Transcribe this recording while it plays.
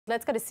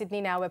Let's go to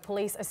Sydney now, where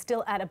police are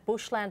still at a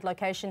bushland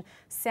location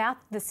south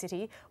of the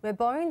city, where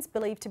bones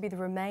believed to be the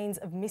remains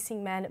of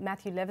missing man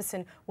Matthew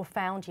Leveson were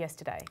found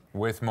yesterday.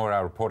 With more,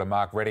 our reporter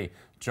Mark Reddie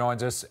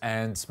joins us.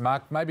 And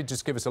Mark, maybe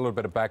just give us a little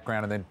bit of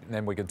background, and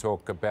then we can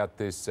talk about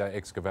this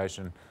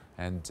excavation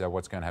and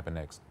what's going to happen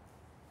next.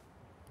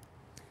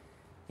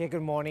 Yeah,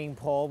 good morning,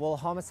 Paul. Well,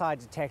 homicide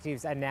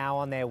detectives are now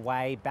on their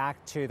way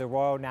back to the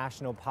Royal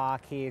National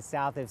Park here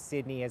south of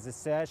Sydney as the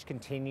search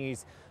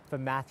continues for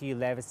Matthew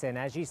Leveson.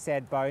 As you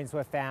said, bones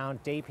were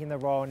found deep in the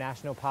Royal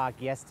National Park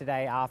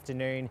yesterday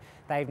afternoon.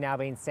 They've now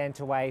been sent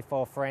away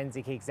for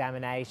forensic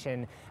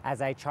examination as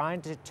they try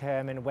and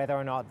determine whether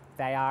or not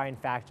they are in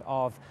fact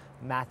of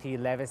Matthew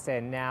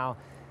Leveson. Now,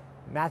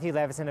 Matthew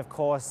Leveson, of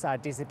course,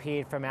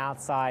 disappeared from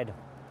outside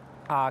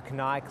Arc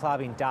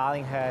nightclub in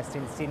Darlinghurst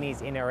in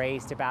Sydney's inner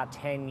east about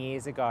 10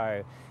 years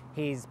ago.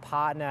 His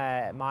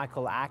partner,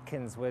 Michael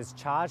Atkins, was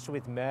charged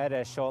with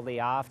murder shortly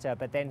after,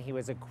 but then he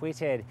was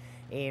acquitted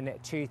in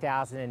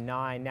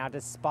 2009. Now,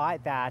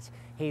 despite that,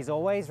 he's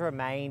always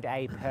remained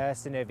a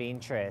person of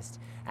interest.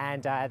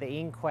 And at the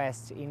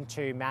inquest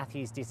into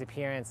Matthew's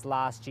disappearance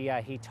last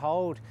year, he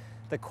told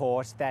the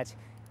court that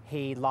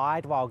he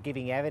lied while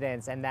giving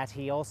evidence and that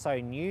he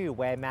also knew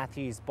where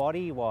Matthew's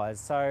body was.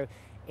 So,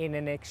 in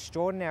an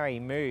extraordinary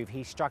move,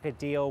 he struck a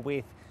deal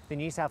with the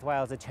New South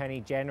Wales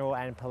Attorney General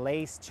and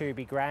police to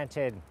be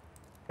granted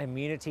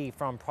immunity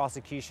from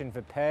prosecution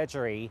for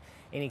perjury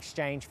in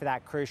exchange for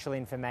that crucial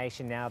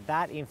information. Now,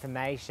 that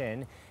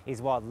information is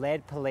what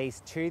led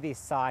police to this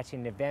site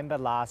in November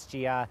last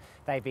year.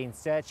 They've been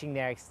searching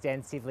there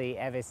extensively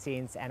ever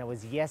since, and it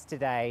was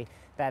yesterday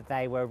that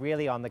they were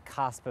really on the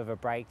cusp of a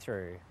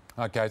breakthrough.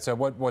 Okay, so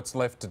what's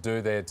left to do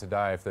there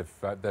today if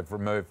they've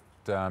removed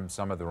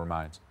some of the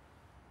remains?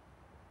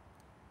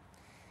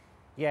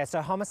 Yeah,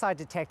 so homicide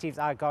detectives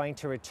are going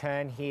to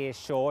return here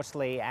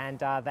shortly, and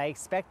they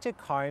expect to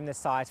comb the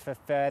site for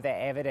further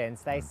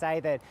evidence. They say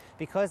that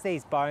because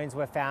these bones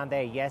were found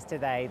there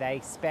yesterday, they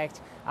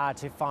expect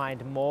to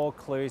find more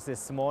clues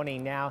this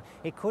morning. Now,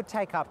 it could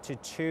take up to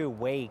 2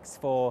 weeks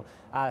for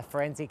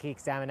forensic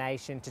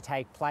examination to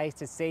take place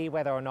to see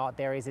whether or not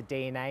there is a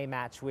DNA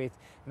match with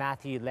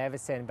Matthew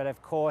Leveson. But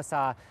of course,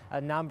 a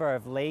number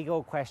of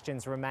legal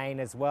questions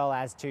remain as well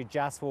as to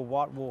just, well,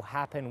 what will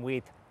happen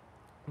with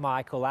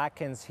Michael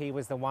Atkins. He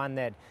was the one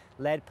that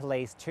led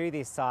police to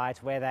this site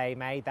where they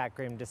made that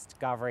grim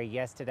discovery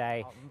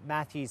yesterday.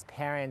 Matthew's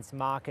parents,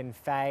 Mark and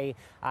Faye,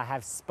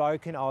 have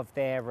spoken of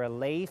their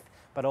relief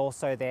but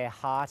also their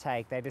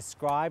heartache. They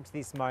described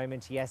this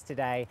moment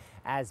yesterday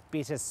as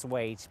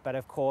bittersweet, but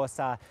of course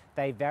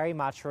they very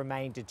much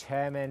remain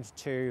determined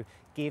to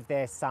give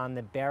their son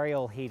the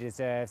burial he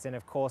deserves. And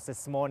of course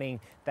this morning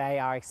they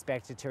are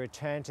expected to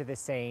return to the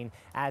scene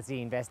as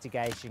the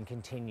investigation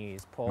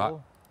continues.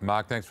 Paul?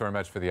 Mark, thanks very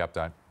much for the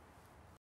update.